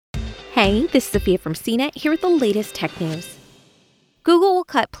Hey, this is Sophia from CNET here with the latest tech news. Google will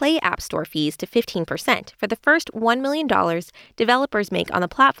cut Play App Store fees to 15% for the first $1 million developers make on the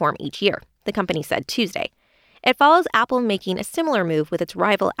platform each year, the company said Tuesday. It follows Apple making a similar move with its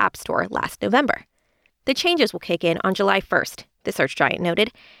rival App Store last November. The changes will kick in on July 1st, the search giant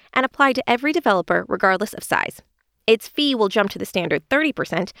noted, and apply to every developer regardless of size. Its fee will jump to the standard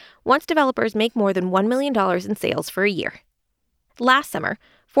 30% once developers make more than $1 million in sales for a year. Last summer,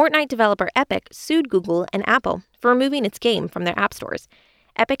 Fortnite developer Epic sued Google and Apple for removing its game from their app stores.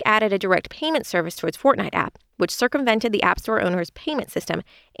 Epic added a direct payment service to its Fortnite app, which circumvented the App Store owner's payment system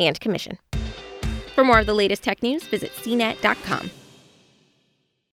and commission. For more of the latest tech news, visit cnet.com.